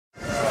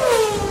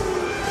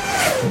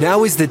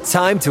Now is the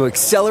time to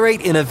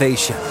accelerate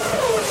innovation.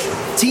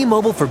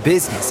 T-Mobile for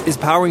Business is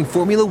powering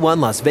Formula One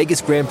Las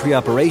Vegas Grand Prix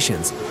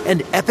operations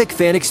and epic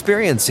fan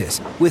experiences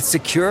with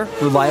secure,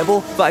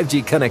 reliable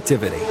 5G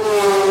connectivity.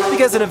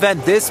 Because an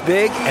event this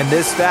big and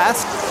this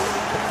fast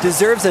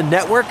deserves a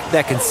network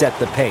that can set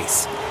the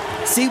pace.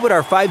 See what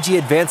our 5G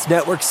advanced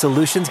network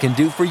solutions can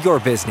do for your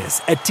business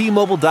at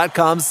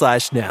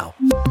T-Mobile.com/now.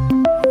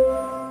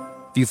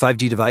 View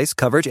 5G device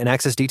coverage and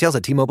access details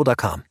at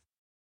T-Mobile.com.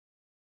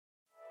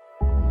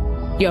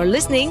 You're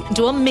listening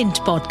to a Mint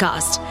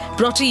podcast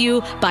brought to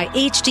you by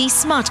HT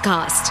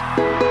Smartcast.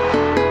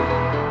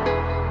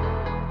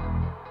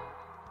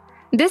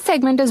 This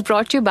segment is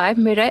brought to you by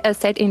Mirae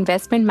Asset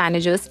Investment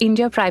Managers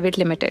India Private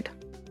Limited.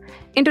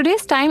 In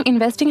today's time,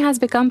 investing has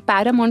become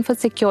paramount for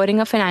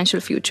securing a financial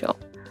future.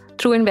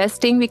 Through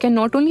investing, we can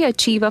not only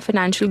achieve our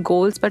financial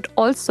goals but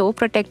also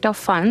protect our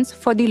funds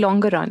for the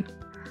longer run.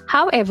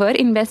 However,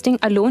 investing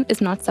alone is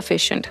not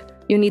sufficient.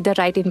 You need the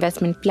right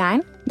investment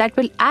plan that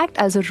will act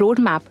as a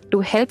roadmap to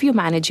help you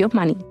manage your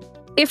money.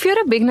 If you're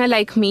a beginner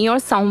like me or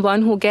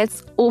someone who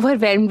gets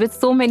overwhelmed with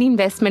so many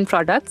investment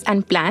products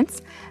and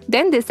plans,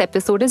 then this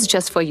episode is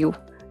just for you.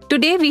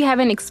 Today, we have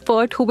an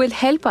expert who will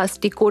help us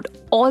decode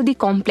all the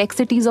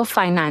complexities of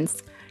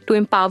finance to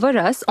empower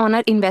us on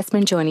our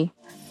investment journey.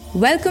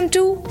 Welcome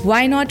to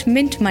Why Not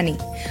Mint Money,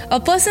 a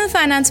personal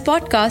finance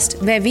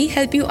podcast where we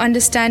help you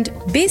understand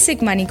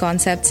basic money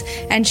concepts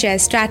and share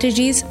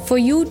strategies for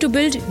you to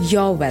build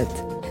your wealth.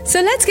 So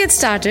let's get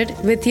started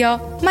with your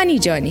money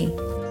journey.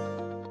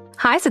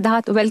 Hi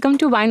Siddharth, welcome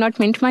to Why Not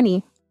Mint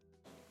Money.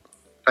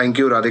 Thank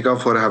you, Radhika,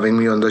 for having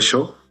me on the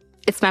show.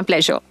 It's my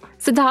pleasure.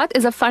 Siddharth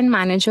is a fund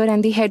manager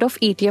and the head of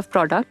ETF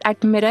Product at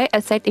Mirae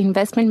Asset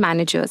Investment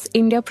Managers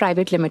India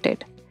Private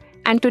Limited.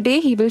 And today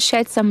he will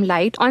shed some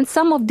light on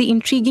some of the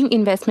intriguing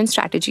investment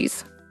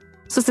strategies.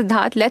 So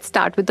Siddharth, let's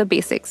start with the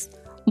basics.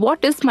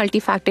 What is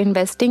multi-factor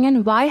investing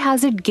and why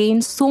has it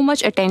gained so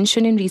much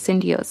attention in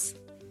recent years?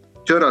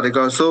 Sure,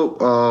 Radhika. So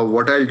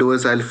what I'll do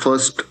is I'll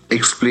first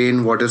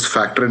explain what is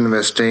factor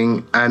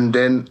investing, and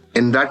then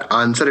in that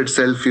answer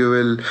itself, you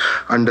will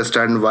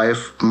understand why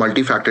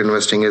multi-factor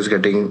investing is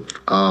getting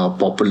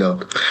popular.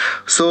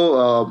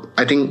 So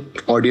I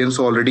think audience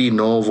already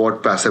know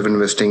what passive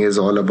investing is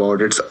all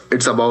about.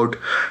 It's about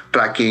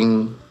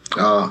tracking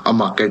a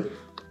market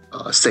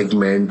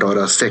segment or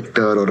a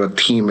sector or a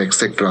theme,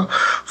 etc.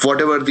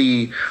 Whatever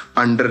the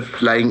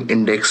underlying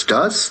index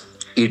does,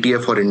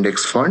 ETF or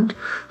index fund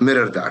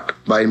mirror that.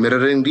 By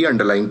mirroring the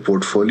underlying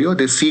portfolio,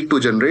 they seek to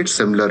generate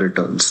similar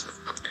returns.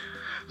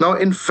 Now,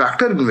 in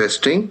factor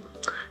investing,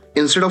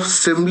 instead of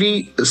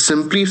simply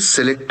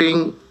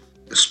selecting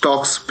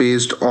stocks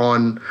based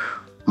on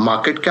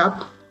market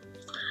cap,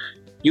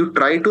 you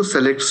try to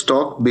select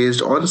stock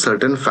based on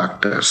certain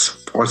factors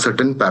or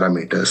certain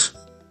parameters.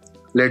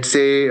 Let's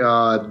say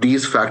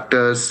these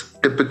factors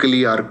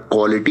typically are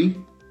quality,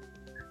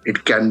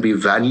 it can be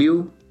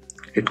value,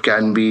 it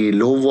can be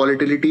low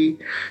volatility,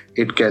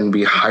 it can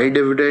be high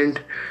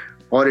dividend,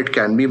 or it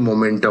can be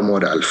momentum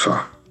or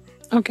alpha.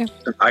 Okay.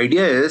 The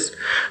idea is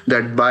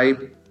that by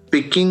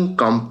picking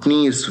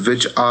companies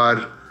which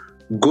are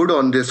good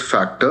on these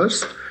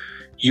factors,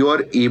 you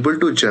are able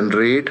to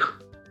generate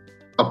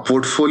a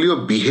portfolio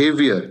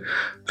behavior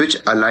which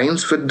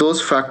aligns with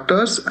those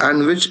factors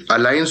and which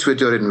aligns with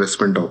your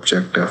investment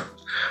objective.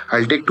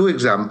 I'll take two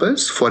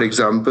examples. For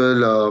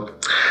example,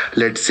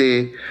 let's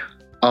say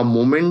a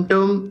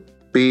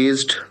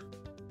momentum-based,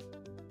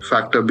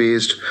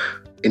 factor-based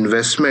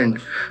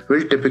investment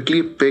will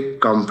typically pick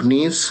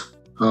companies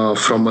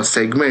from a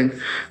segment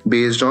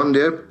based on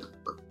their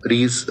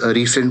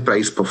recent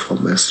price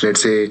performance.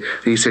 Let's say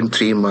recent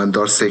 3-month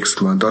or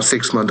 6-month or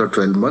 6-month or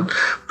 12-month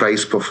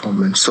price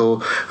performance.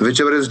 So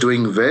whichever is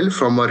doing well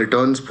from a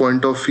returns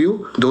point of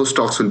view, those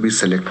stocks will be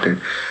selected.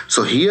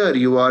 So here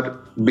you are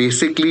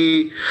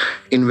basically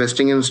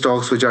investing in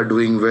stocks which are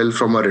doing well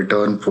from a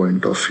return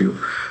point of view.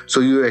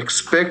 So you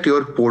expect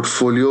your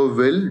portfolio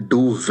will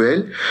do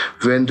well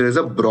when there is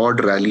a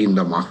broad rally in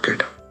the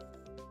market.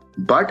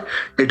 But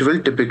it will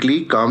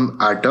typically come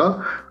at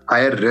a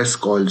higher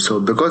risk also,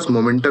 because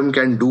momentum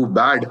can do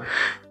bad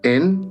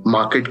in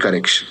market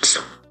corrections.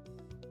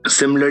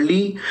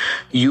 Similarly,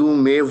 you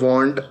may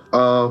want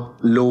a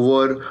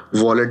lower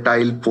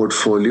volatile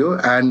portfolio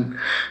and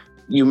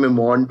you may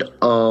want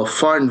a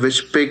fund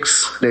which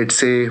picks, let's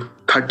say,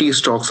 30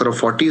 stocks or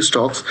 40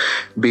 stocks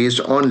based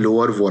on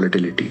lower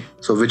volatility.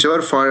 So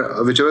whichever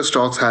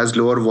stocks has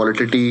lower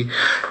volatility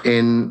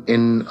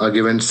in a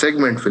given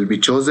segment will be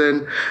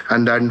chosen,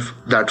 and then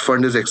that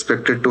fund is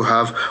expected to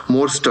have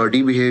more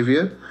sturdy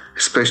behavior,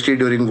 especially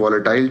during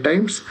volatile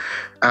times,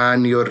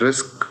 and your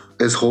risk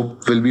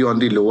will be on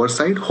the lower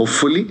side,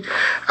 hopefully,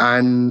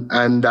 and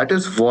that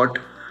is what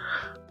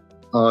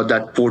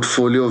that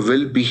portfolio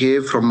will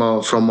behave from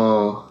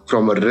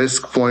a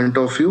risk point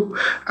of view,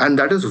 and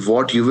that is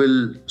what you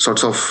will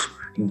sort of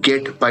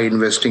get by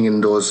investing in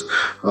those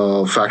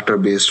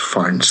factor-based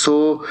funds.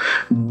 So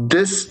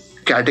this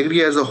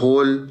category as a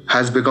whole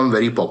has become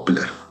very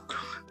popular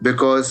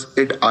because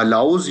it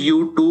allows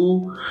you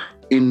to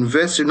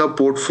invest in a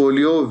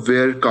portfolio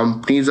where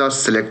companies are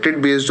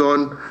selected based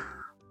on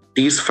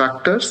these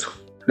factors,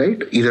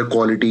 right? Either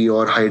quality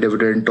or high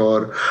dividend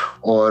or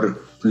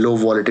low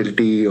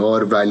volatility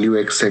or value,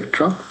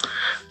 etc.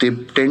 They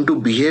tend to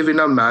behave in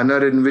a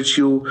manner in which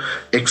you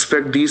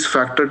expect these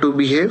factors to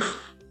behave.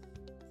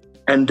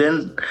 And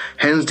then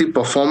hence the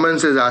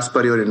performance is as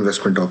per your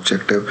investment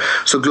objective.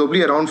 So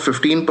globally around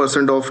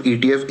 15% of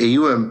ETF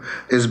AUM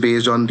is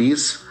based on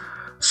these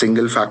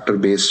single factor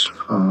based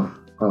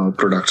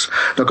products.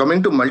 Now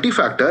coming to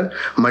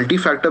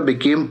multi-factor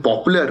became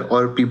popular,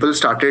 or people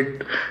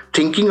started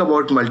thinking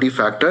about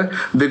multi-factor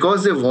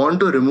because they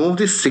want to remove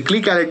the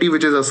cyclicality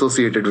which is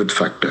associated with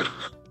factor.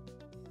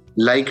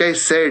 Like I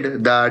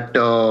said that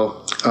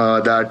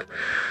that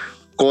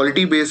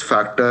quality-based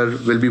factor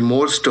will be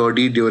more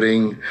sturdy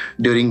during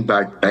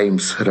bad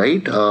times,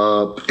 right?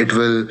 It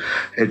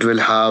will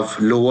have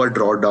lower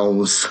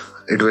drawdowns.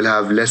 It will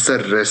have lesser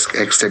risk,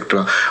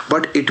 etc.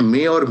 But it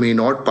may or may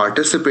not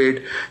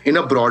participate in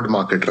a broad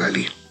market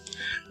rally.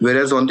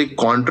 Whereas on the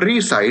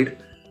contrary side,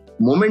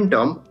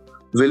 momentum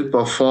will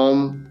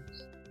perform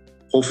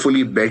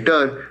hopefully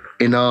better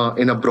in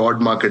a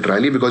broad market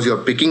rally because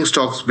you're picking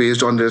stocks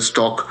based on their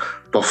stock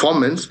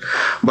performance,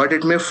 but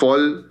it may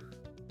fall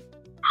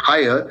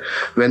higher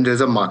when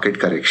there's a market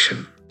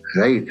correction,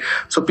 right?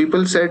 So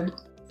people said,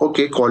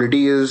 okay,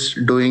 quality is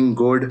doing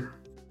good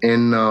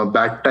in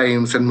bad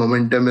times and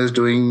momentum is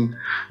doing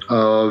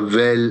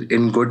well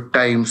in good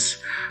times.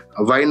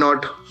 Why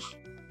not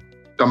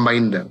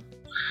combine them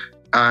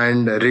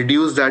and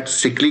reduce that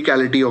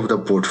cyclicality of the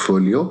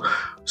portfolio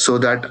so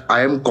that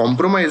I am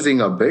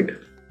compromising a bit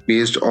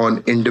based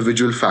on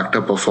individual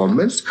factor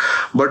performance,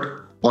 but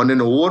on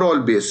an overall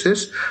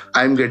basis,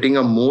 I'm getting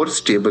a more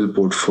stable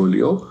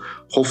portfolio.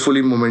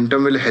 Hopefully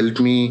momentum will help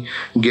me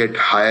get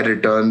higher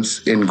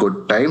returns in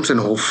good times, and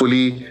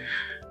hopefully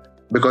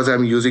because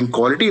I'm using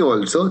quality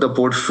also, the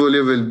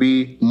portfolio will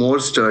be more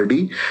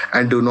sturdy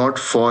and do not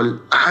fall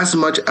as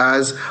much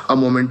as a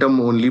momentum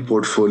only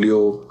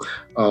portfolio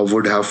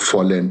would have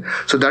fallen.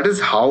 So that is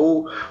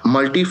how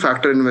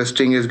multi-factor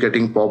investing is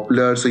getting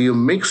popular. So you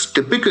mix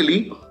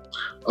typically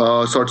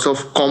sorts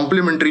of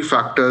complementary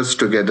factors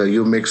together.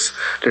 You mix,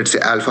 let's say,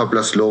 alpha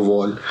plus low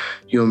vol.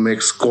 You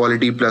mix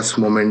quality plus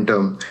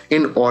momentum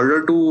in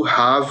order to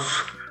have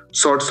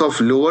sorts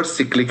of lower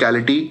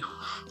cyclicality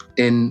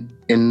in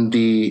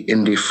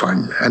the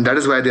fund, and that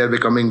is why they are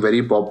becoming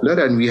very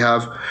popular. And we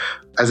have,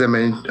 as I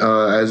mentioned,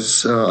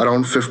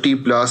 around 50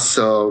 plus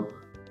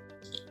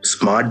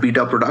smart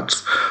beta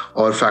products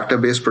or factor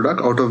based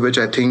product, out of which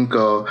I think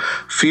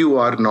few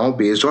are now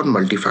based on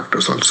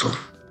multi-factors also.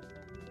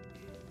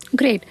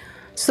 Great.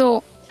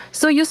 So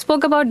you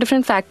spoke about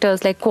different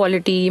factors like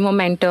quality,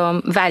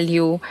 momentum,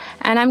 value,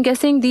 and I'm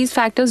guessing these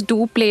factors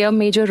do play a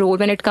major role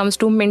when it comes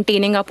to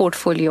maintaining a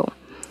portfolio.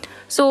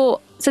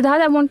 So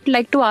Siddharth, I would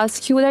like to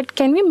ask you that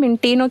can we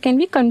maintain or can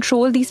we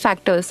control these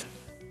factors?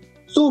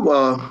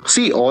 So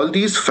see, all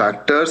these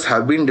factors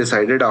have been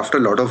decided after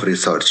a lot of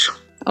research.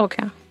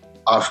 Okay.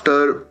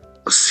 After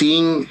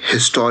seeing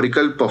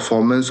historical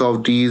performance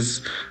of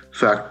these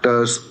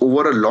factors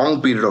over a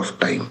long period of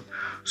time.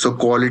 So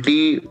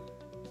quality,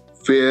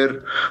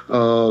 where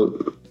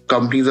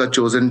companies are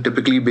chosen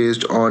typically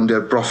based on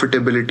their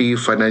profitability,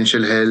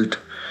 financial health,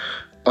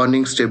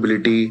 earning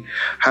stability,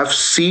 have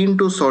seen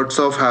to sorts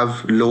of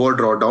have lower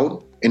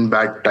drawdown in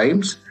bad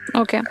times.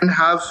 Okay. And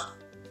have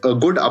a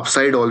good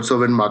upside also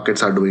when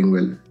markets are doing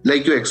well,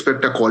 like you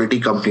expect a quality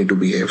company to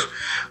behave.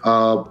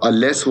 A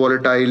less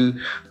volatile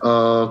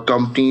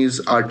companies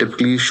are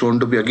typically shown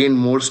to be again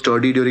more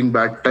sturdy during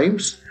bad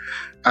times,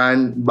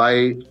 and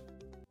by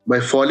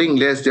falling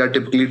less, they are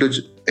typically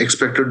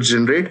expected to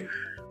generate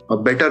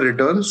better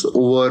returns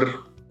over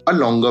a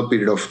longer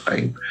period of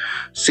time.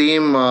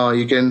 Same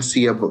you can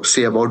say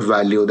about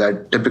value,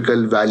 that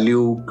typical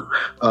value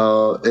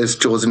is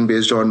chosen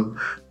based on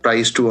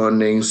price to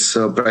earnings,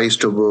 price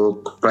to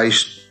book,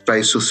 price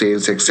to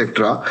sales,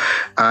 etc.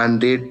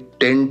 And they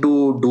tend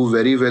to do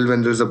very well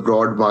when there is a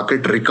broad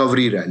market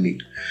recovery rally.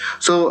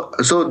 So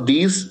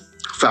these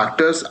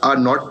factors are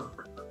not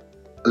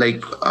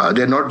like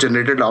they're not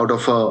generated out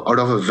of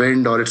a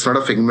wind, or it's not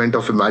a figment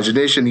of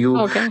imagination.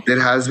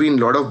 There has been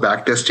a lot of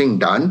backtesting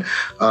done,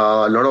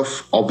 a lot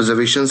of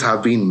observations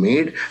have been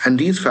made, and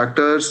these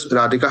factors,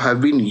 Radhika,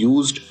 have been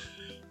used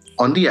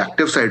on the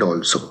active side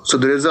also. So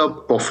there is a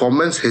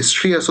performance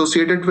history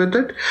associated with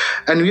it,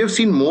 and we have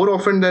seen more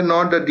often than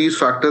not that these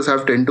factors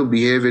have tend to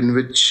behave in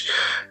which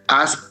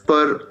as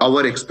per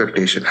our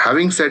expectation.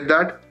 Having said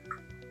that,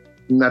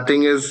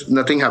 nothing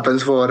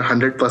happens for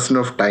 100%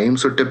 of time.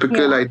 So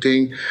typical, I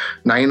think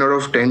 9 out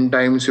of 10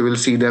 times you will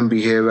see them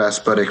behave as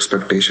per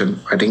expectation.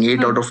 I think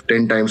 8 out of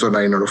 10 times or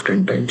 9 out of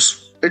 10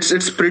 times.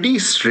 It's pretty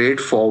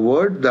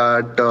straightforward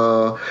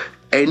that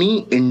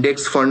any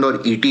index fund or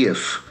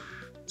ETF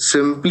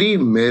simply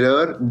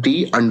mirror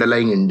the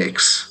underlying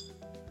index.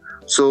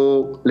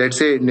 So let's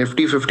say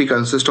Nifty 50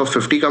 consists of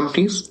 50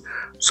 companies.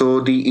 So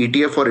the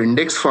ETF or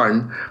index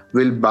fund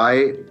will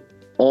buy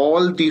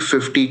all the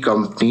 50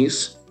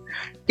 companies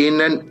in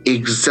an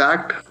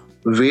exact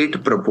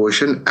weight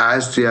proportion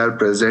as they are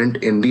present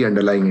in the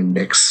underlying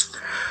index.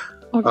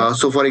 Okay.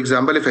 So, for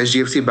example, if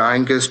HDFC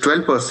Bank is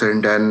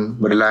 12% and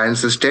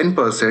Reliance is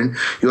 10%,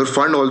 your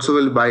fund also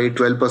will buy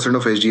 12%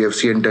 of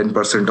HDFC and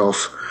 10%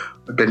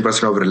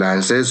 of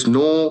Reliance. There's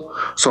no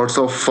sorts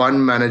of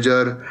fund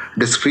manager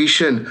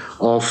discretion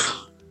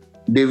of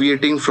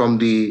deviating from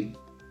the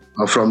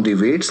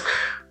weights.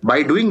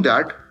 By doing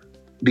that,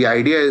 the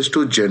idea is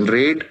to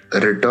generate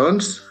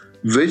returns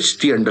which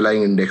the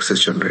underlying index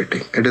is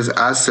generating. It is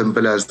as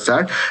simple as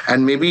that.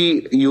 And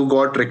maybe you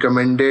got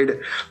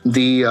recommended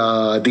the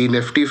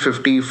Nifty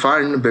 50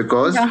 fund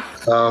because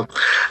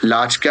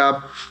large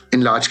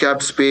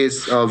cap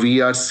space, we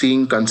are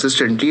seeing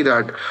consistently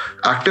that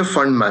active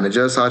fund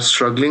managers are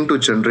struggling to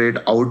generate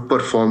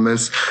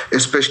outperformance,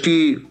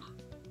 especially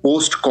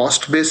post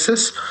cost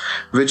basis,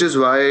 which is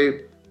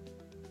why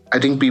I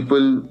think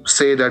people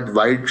say that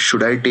why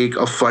should I take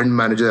a fund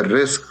manager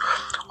risk,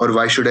 or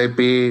why should I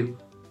pay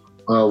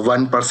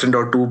 1%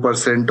 or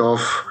 2%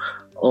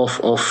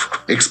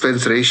 of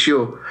expense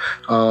ratio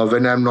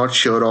when I'm not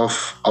sure of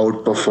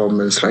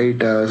outperformance, right?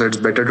 So it's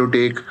better to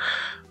take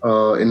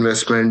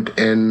investment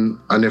in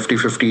a Nifty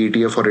 50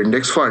 ETF or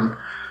index fund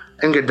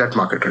and get that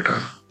market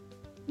return.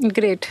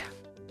 Great.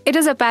 It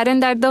is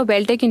apparent that the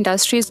wealth tech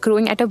industry is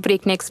growing at a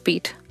breakneck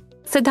speed.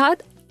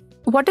 Siddharth,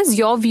 what is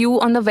your view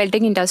on the wealth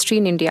tech industry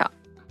in India?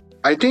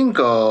 I think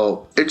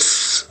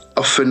it's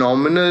a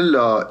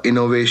phenomenal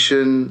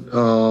innovation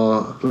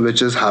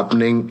which is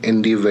happening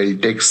in the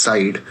wealth tech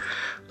side.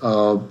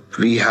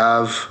 We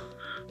have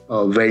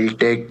wealth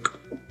tech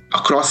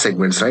across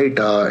segments, right?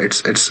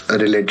 It's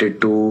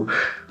related to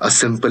a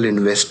simple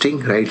investing,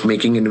 right?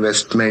 Making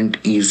investment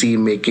easy,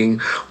 making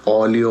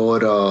all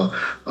your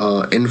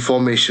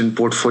information,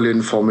 portfolio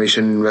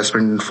information,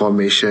 investment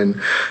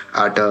information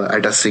at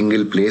a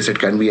single place. It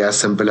can be as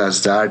simple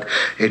as that.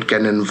 It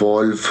can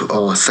involve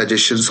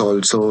suggestions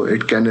also.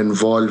 It can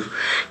involve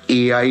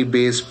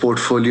AI-based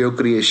portfolio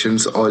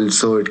creations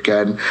also. It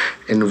can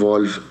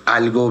involve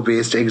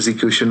algo-based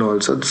execution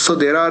also. So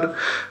there are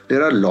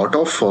a lot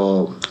of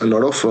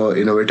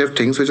innovative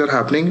things which are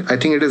happening. I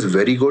think it is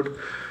very good.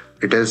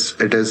 It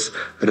is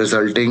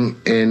resulting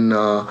in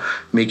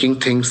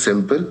making things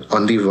simple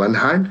on the one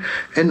hand,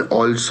 and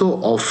also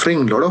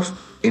offering a lot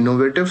of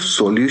innovative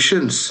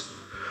solutions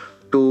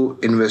to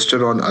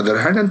investor on other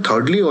hand. And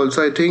thirdly,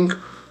 also I think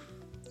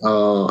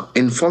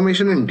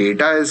information and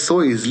data is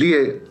so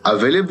easily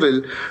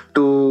available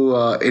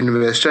to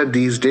investor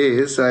these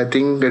days. I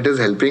think it is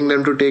helping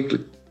them to take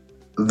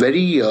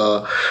very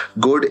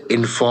good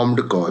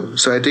informed call.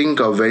 So I think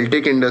wealth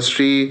tech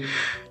industry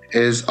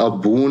is a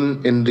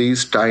boon in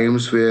these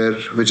times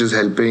which is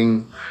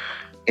helping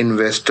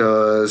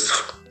investors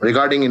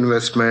regarding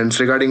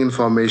investments, regarding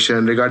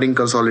information, regarding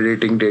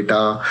consolidating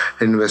data,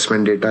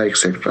 investment data,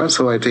 etc.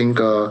 So I think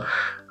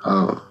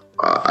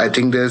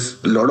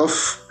there's a lot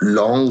of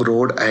long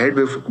road ahead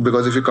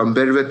because if you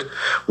compare with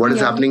what is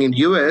happening in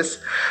US,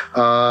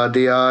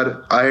 they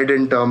are ahead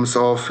in terms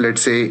of,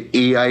 let's say,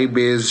 AI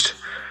based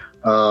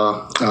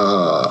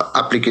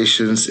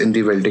applications in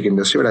the wealth tech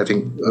industry, but I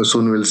think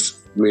soon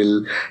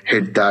we'll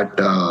hit that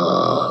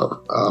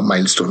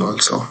milestone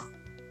also.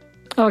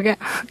 Okay,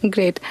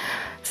 great.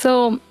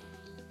 So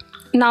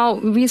now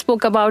we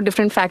spoke about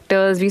different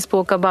factors. We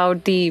spoke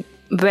about the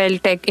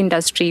wealth tech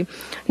industry.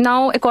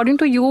 Now, according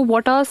to you,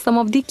 what are some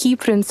of the key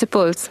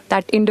principles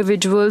that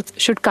individuals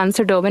should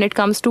consider when it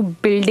comes to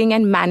building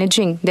and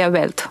managing their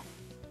wealth?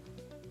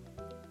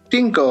 I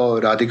think,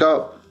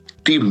 Radhika,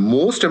 the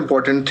most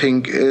important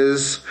thing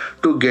is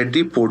to get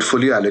the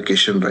portfolio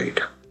allocation right.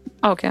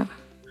 Okay.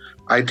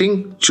 I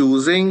think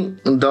choosing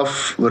the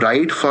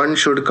right fund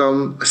should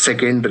come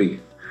secondary,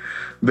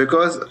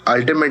 because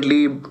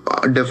ultimately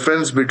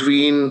difference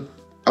between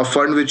a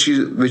fund which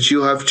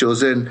you have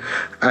chosen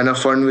and a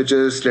fund which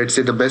is, let's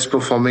say, the best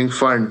performing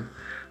fund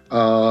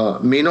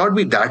may not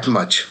be that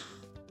much.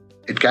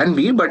 It can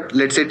be, but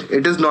let's say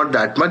it is not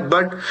that much.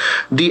 But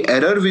the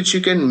error which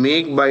you can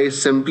make by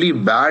simply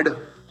bad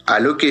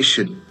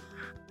allocation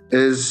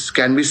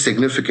can be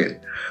significant.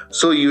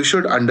 So you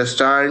should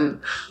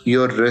understand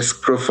your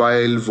risk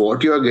profile,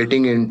 what you are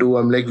getting into.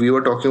 We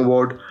were talking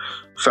about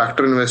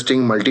factor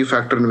investing,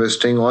 multi-factor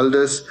investing. All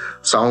this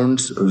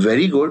sounds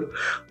very good,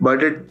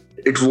 but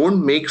it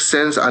won't make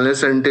sense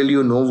unless until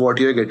you know what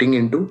you're getting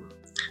into,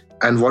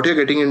 and what you're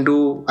getting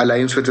into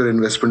aligns with your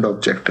investment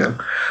objective.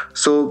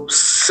 So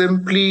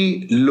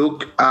simply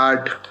look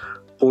at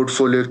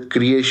portfolio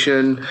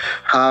creation,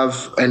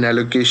 have an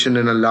allocation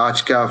in a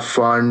large cap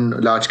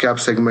fund, large cap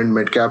segment,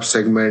 mid cap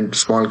segment,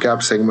 small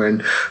cap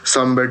segment,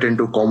 some bit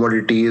into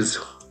commodities,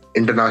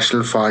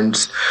 international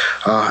funds,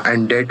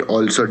 and debt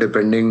also,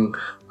 depending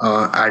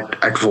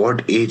at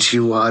what age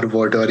you are,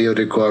 what are your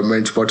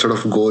requirements, what sort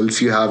of goals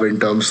you have in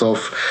terms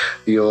of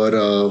your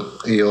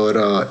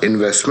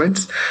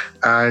investments,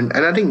 and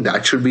I think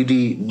that should be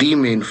the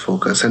main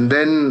focus. And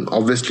then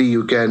obviously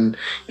you can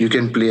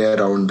play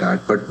around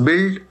that, but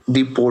build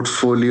the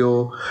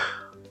portfolio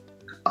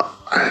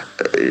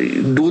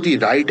do the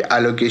right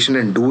allocation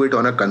and do it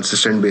on a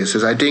consistent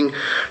basis. I think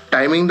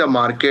timing the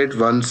market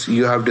once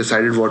you have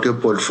decided what your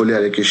portfolio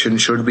allocation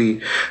should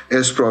be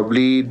is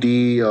probably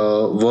the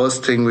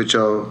worst thing which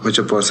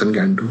a person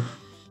can do.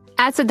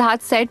 As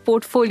Siddharth said,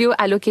 portfolio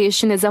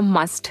allocation is a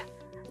must.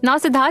 Now,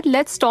 Siddharth,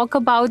 let's talk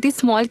about the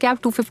small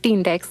cap 250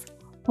 index.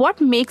 What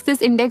makes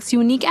this index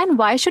unique and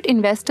why should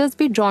investors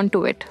be drawn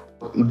to it?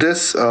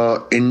 This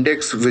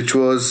index, which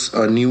was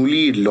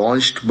newly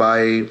launched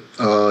by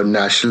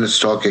National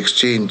Stock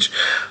Exchange,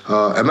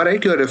 am I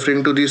right? You are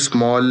referring to the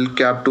small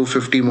cap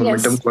 250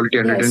 momentum quality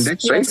 100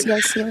 index, right?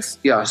 Yes.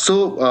 Yeah.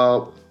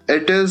 So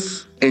it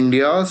is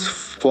India's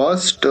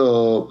first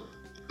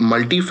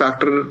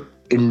multi-factor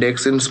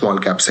index in small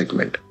cap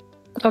segment.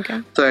 Okay.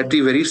 So at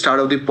the very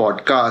start of the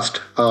podcast,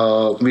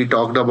 we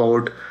talked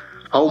about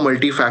how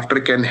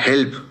multi-factor can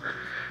help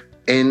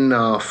in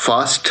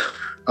fast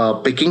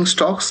picking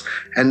stocks,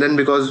 and then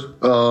because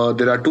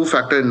there are two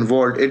factors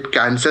involved, it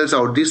cancels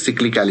out the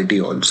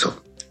cyclicality also,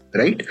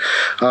 right?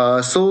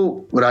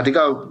 So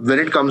Radhika, when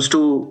it comes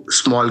to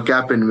small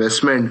cap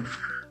investment,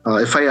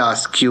 if I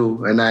ask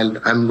you, and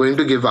I'm going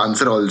to give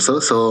answer also,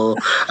 so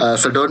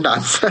don't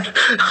answer.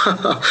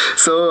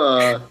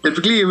 So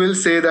typically you will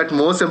say that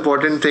most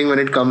important thing when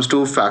it comes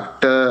to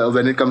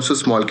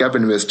small cap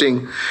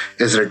investing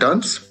is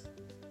returns,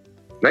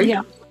 right?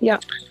 Yeah.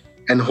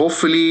 And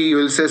hopefully you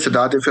will say,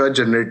 Siddharth,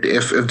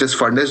 if this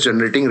fund is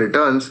generating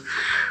returns,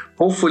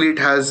 hopefully it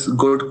has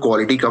good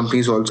quality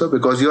companies also,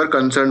 because you are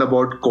concerned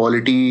about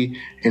quality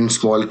in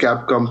small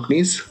cap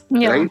companies,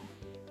 right?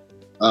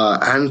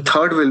 And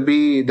third will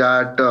be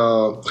that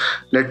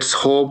let's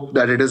hope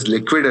that it is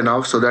liquid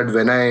enough so that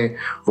when I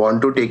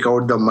want to take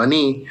out the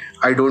money,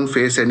 I don't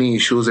face any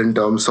issues in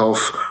terms of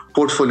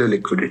portfolio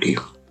liquidity.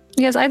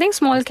 Yes, I think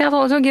small cap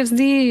also gives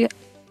the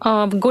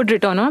good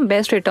return,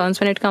 best returns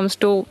when it comes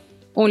to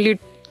only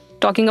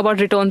talking about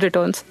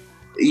returns.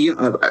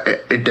 Yeah,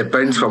 it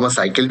depends from a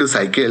cycle to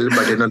cycle,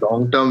 but in a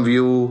long-term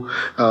view,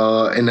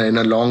 in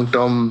a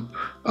long-term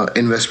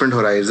investment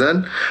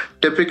horizon,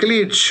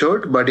 typically it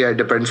should, but it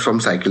depends from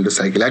cycle to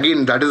cycle.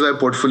 Again, that is why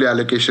portfolio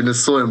allocation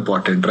is so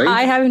important, right?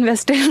 I have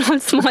invested on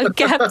small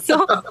cap,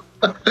 so...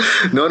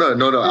 No.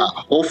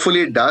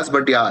 Hopefully it does,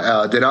 but there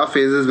are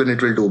phases when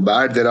it will do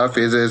bad. There are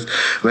phases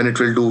when it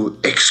will do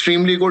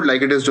extremely good,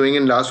 like it is doing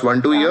in last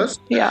 1-2 years.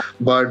 Yeah.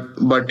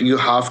 But you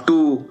have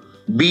to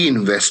be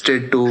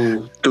invested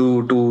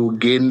to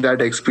gain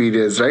that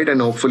experience, right?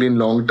 And hopefully in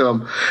long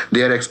term,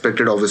 they are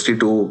expected obviously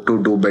to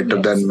do better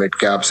than mid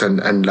caps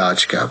and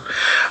large cap.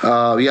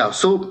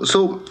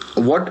 So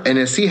what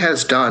NSE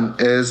has done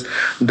is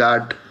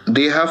that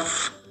they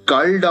have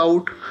culled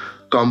out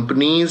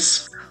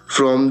companies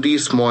from the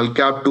small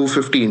cap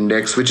 250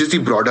 index, which is the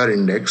broader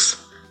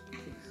index,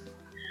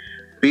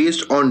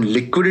 based on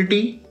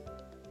liquidity,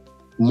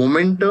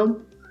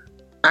 momentum,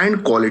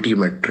 and quality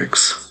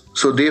metrics.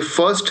 So they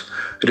first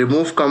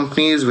remove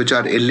companies which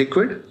are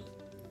illiquid.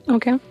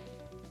 Okay.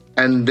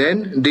 And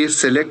then they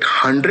select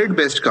 100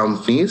 best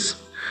companies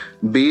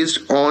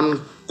based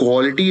on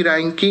quality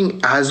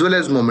ranking as well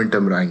as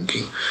momentum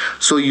ranking.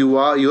 So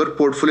your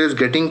portfolio is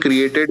getting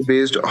created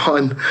based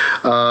on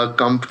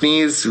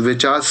companies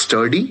which are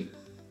sturdy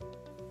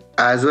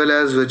as well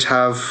as which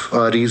have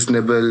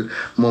reasonable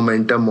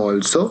momentum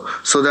also,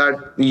 so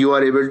that you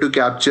are able to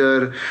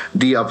capture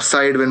the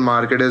upside when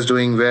market is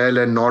doing well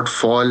and not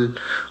fall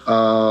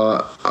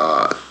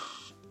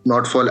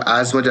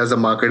as much as the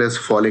market is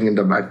falling in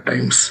the bad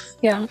times.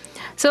 Yeah.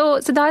 So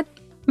Siddharth,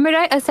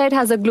 Mirae Asset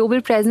has a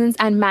global presence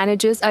and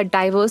manages a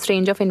diverse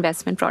range of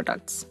investment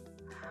products.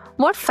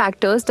 What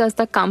factors does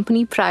the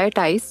company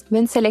prioritize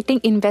when selecting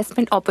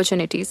investment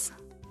opportunities?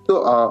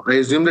 So I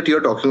assume that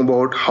you're talking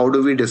about how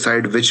do we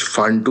decide which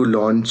fund to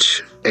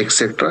launch,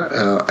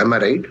 etc. Am I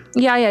right?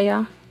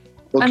 Yeah.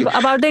 Okay. And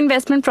about the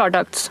investment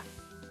products.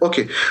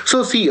 Okay.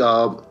 So see,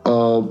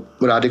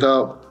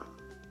 Radhika,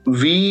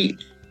 we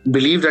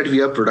believe that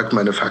we are product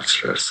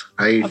manufacturers,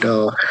 right?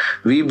 Okay.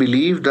 We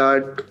believe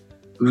that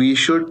we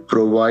should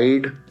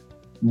provide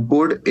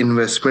good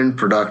investment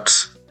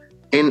products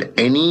in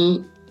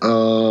any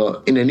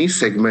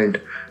segment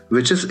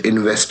which is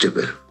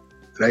investable,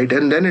 right?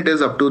 And then it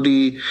is up to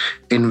the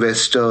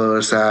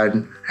investors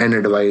and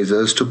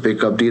advisors to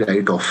pick up the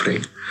right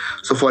offering.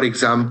 So for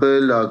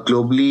example,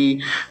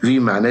 globally, we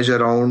manage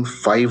around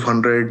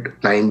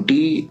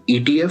 590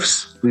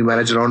 ETFs. We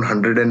manage around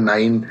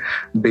 $109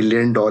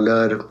 billion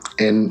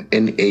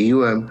in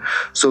AUM.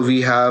 So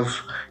we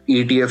have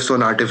ETFs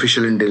on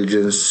artificial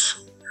intelligence.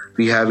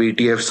 We have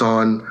ETFs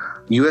on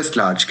US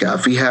large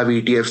cap. We have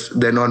ETFs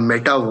then on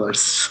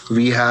metaverse.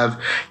 We have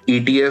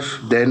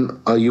ETF then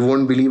you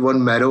won't believe on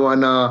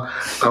marijuana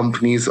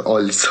companies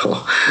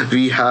also.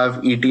 We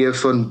have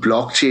ETFs on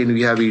blockchain.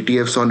 We have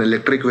ETFs on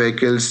electric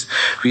vehicles.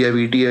 We have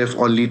ETF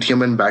on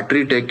lithium and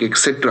battery tech,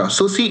 etc.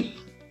 So see,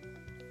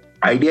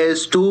 idea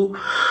is to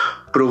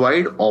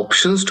provide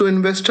options to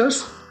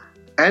investors,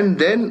 and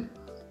then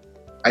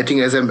I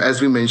think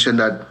as we mentioned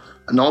that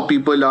now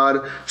people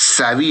are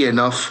savvy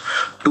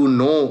enough to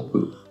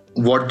know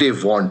what they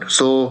want.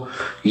 So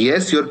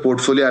yes, your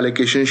portfolio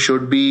allocation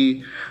should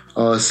be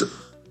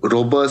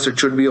robust. It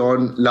should be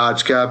on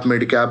large cap,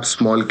 mid cap,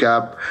 small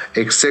cap,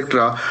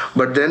 etc.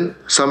 But then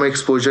some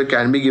exposure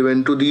can be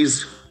given to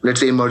these, let's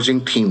say,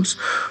 emerging themes.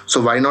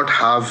 So why not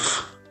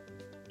have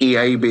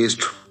AI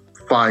based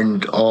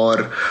fund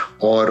or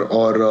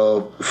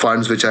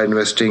funds which are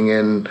investing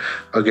in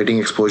getting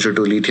exposure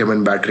to lithium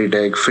and battery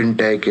tech,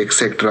 fintech,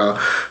 etc.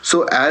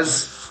 So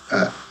as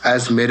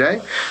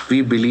Mirae,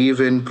 we believe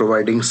in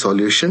providing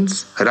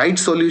solutions, right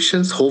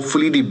solutions,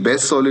 hopefully the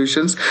best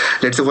solutions.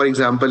 Let's say, for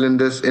example,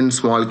 in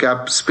small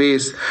cap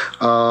space,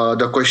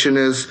 the question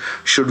is,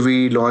 should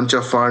we launch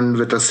a fund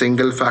with a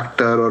single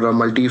factor or a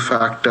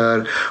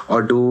multi-factor,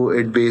 or do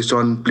it based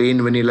on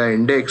plain vanilla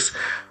index?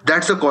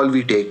 That's a call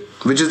we take,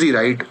 which is the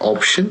right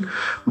option.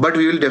 But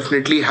we will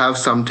definitely have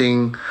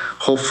something,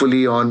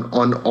 hopefully, on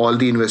all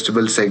the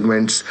investable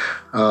segments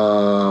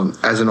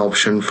as an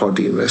option for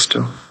the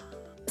investor.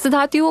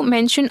 Siddharth, you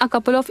mentioned a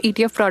couple of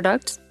ETF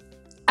products.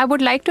 I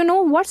would like to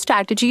know, what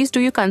strategies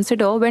do you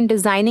consider when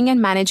designing and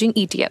managing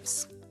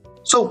ETFs?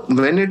 So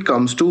when it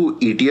comes to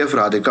ETF,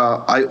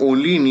 Radhika, I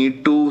only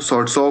need to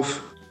sort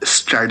of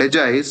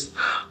strategize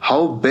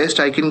how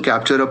best I can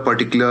capture a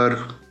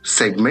particular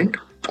segment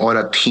or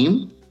a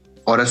theme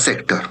or a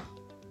sector.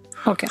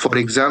 Okay. For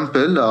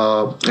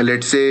example,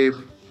 let's say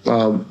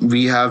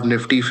we have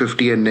Nifty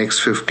 50 and Next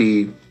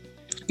 50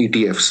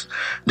 ETFs.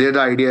 There, the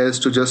idea is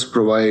to just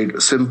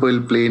provide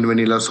simple, plain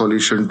vanilla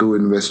solution to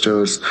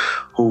investors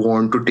who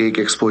want to take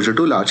exposure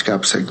to large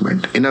cap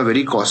segment in a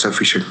very cost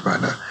efficient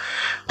manner.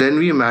 Then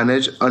we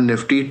manage a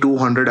Nifty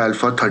 200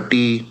 Alpha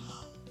 30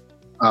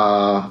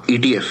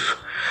 ETF,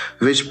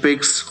 which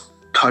picks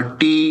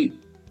 30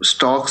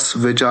 stocks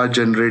which are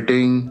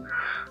generating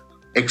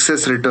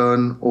excess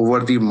return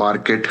over the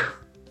market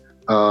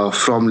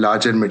from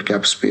large and mid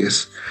cap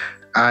space.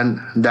 And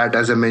that,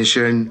 as I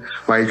mentioned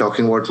while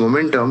talking about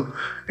momentum,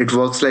 it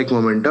works like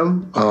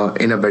momentum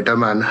in a better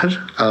manner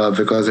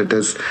because it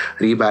is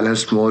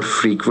rebalanced more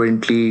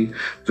frequently.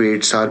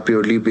 Weights are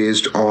purely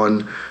based on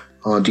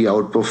the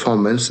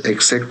outperformance,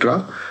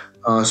 etc.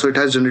 So it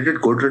has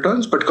generated good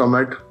returns, but come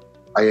at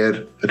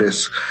higher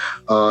risk.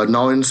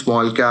 Now in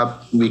small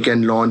cap, we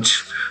can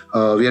launch.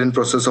 We are in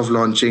process of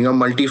launching a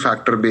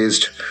multi-factor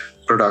based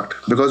product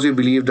because we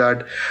believe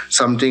that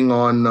something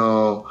on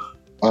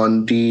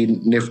the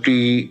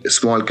Nifty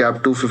small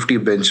cap 250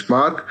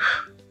 benchmark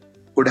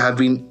could have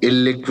been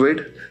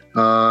illiquid,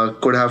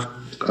 could have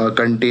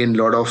contained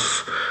a lot of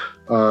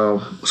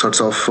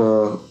sorts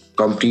of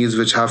companies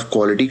which have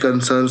quality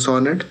concerns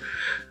on it.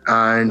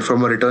 And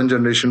from a return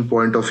generation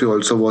point of view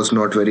also was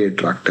not very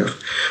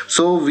attractive.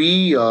 So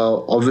we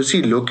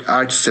obviously look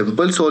at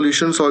simple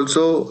solutions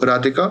also,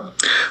 Radhika,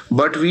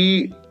 but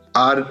we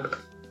are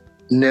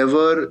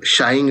never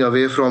shying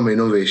away from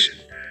innovation.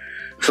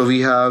 So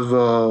we have,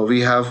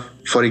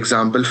 for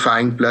example,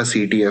 FANG Plus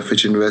ETF,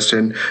 which invests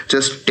in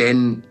just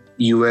 10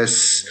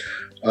 US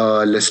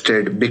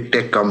listed big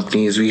tech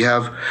companies. We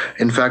have,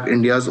 in fact,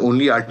 India's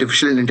only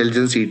artificial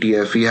intelligence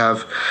ETF. We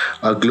have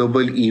a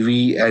global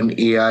EV and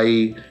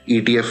AI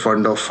ETF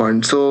fund of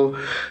funds. So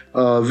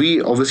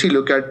we obviously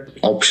look at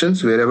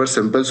options. Wherever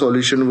simple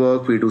solution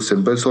work, we do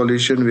simple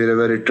solution.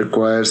 Wherever it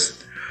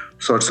requires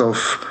sorts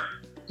of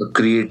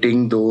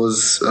creating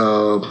those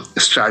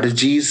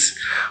strategies,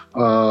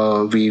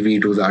 we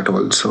do that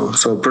also.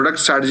 So product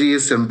strategy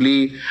is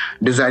simply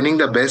designing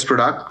the best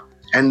product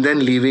and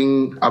then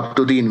leaving up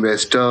to the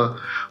investor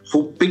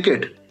who pick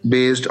it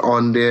based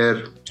on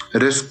their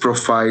risk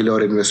profile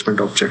or investment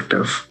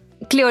objective.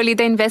 Clearly,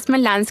 the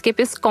investment landscape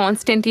is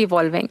constantly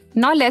evolving.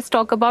 Now let's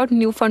talk about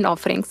new fund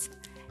offerings.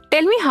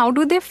 Tell me, how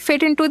do they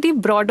fit into the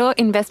broader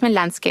investment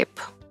landscape?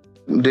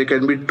 There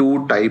can be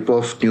two types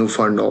of new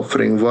fund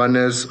offering. One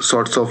is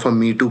sorts of a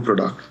Me Too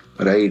product,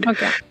 right?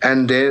 Okay.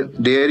 And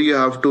there you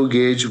have to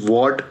gauge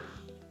what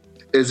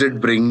is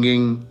it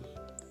bringing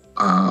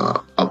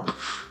up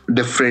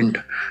different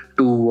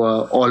to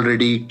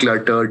already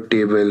cluttered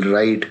table,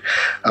 right?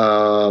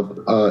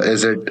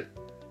 Is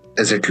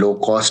it low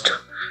cost?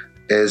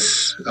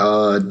 Is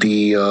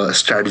the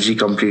strategy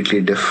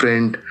completely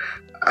different?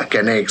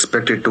 Can I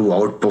expect it to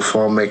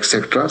outperform,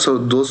 etc.? So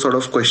those sort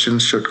of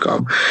questions should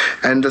come.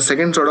 And the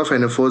second sort of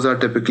NFOs are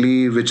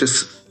typically which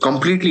is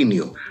completely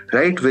new,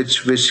 right?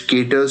 Which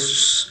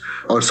caters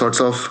or sorts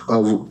of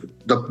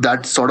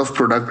that sort of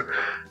product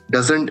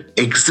doesn't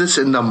exist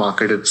in the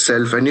market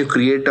itself, and you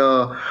create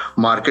a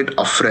market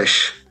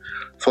afresh.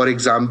 For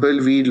example,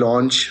 we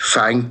launched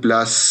FANG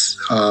Plus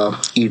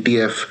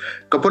ETF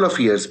a couple of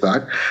years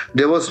back.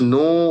 There was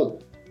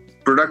no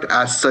product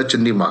as such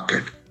in the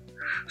market.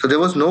 So there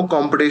was no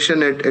competition.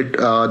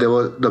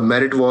 The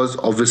merit was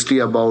obviously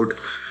about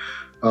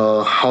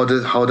how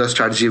the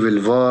strategy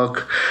will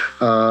work.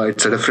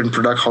 It's a different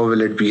product. How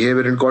will it behave?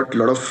 And it got a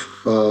lot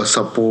of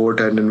support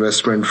and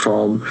investment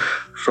from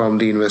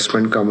the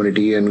investment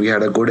community, and we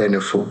had a good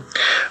NFO.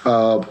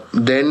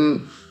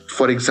 Then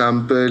For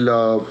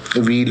example,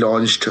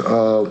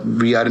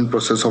 we are in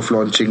process of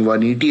launching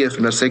one ETF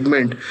in a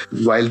segment.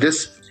 While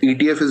this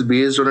ETF is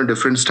based on a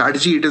different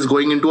strategy, it is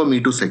going into a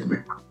Me Too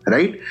segment,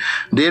 right?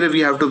 There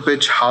we have to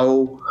pitch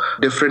how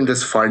different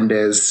this fund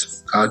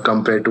is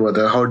compared to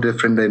how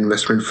different the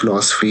investment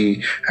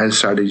philosophy and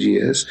strategy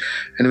is.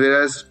 And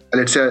whereas,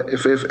 let's say,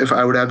 if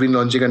I would have been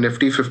launching a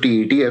Nifty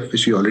 50 ETF,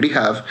 which we already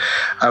have,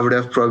 I would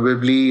have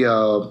probably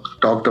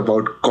talked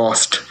about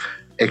cost,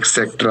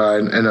 etc.,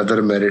 and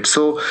other merits.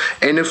 So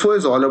NFO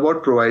is all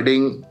about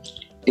providing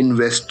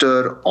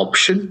investor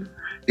option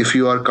if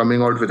you are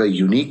coming out with a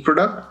unique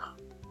product.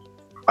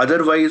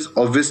 Otherwise,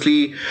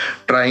 obviously,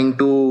 trying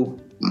to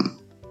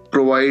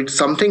provide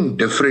something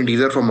different,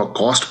 either from a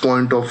cost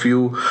point of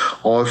view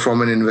or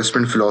from an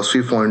investment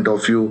philosophy point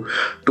of view,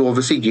 to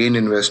obviously gain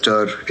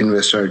investor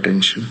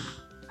attention.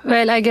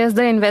 Well, I guess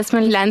the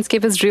investment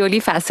landscape is really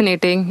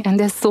fascinating, and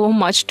there's so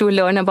much to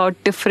learn about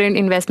different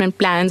investment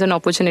plans and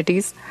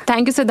opportunities.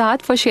 Thank you,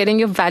 Siddharth, for sharing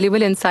your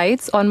valuable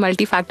insights on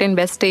multi-factor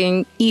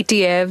investing,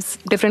 ETFs,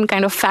 different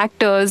kind of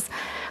factors,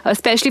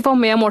 especially for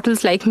mere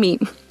mortals like me.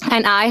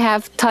 And I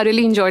have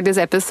thoroughly enjoyed this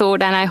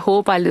episode, and I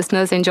hope our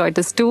listeners enjoyed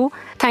this too.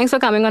 Thanks for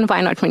coming on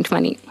Why Not Mint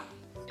Money.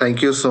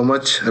 Thank you so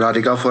much,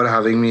 Radhika, for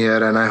having me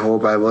here, and I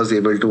hope I was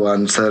able to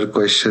answer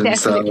questions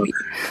as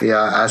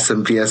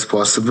simply as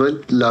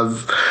possible.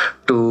 Love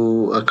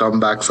to come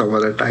back some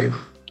other time.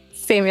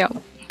 Same here.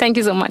 Thank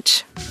you so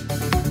much.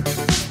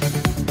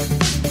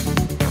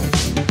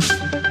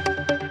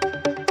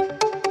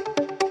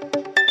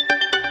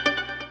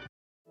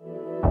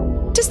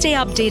 To stay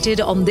updated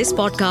on this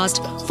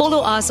podcast,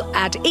 follow us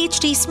at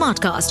HT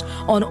Smartcast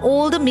on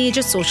all the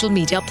major social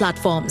media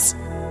platforms.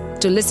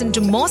 To listen to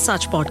more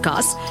such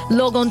podcasts,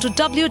 log on to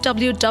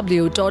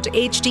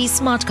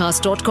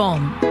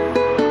www.htsmartcast.com.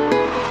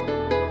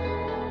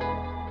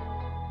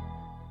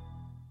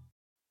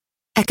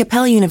 At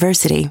Capella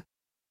University,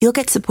 you'll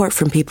get support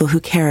from people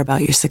who care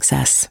about your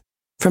success.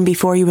 From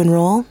before you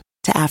enroll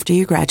to after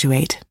you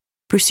graduate,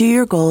 pursue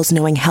your goals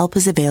knowing help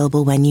is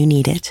available when you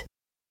need it.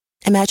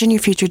 Imagine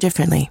your future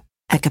differently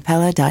at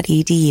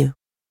capella.edu.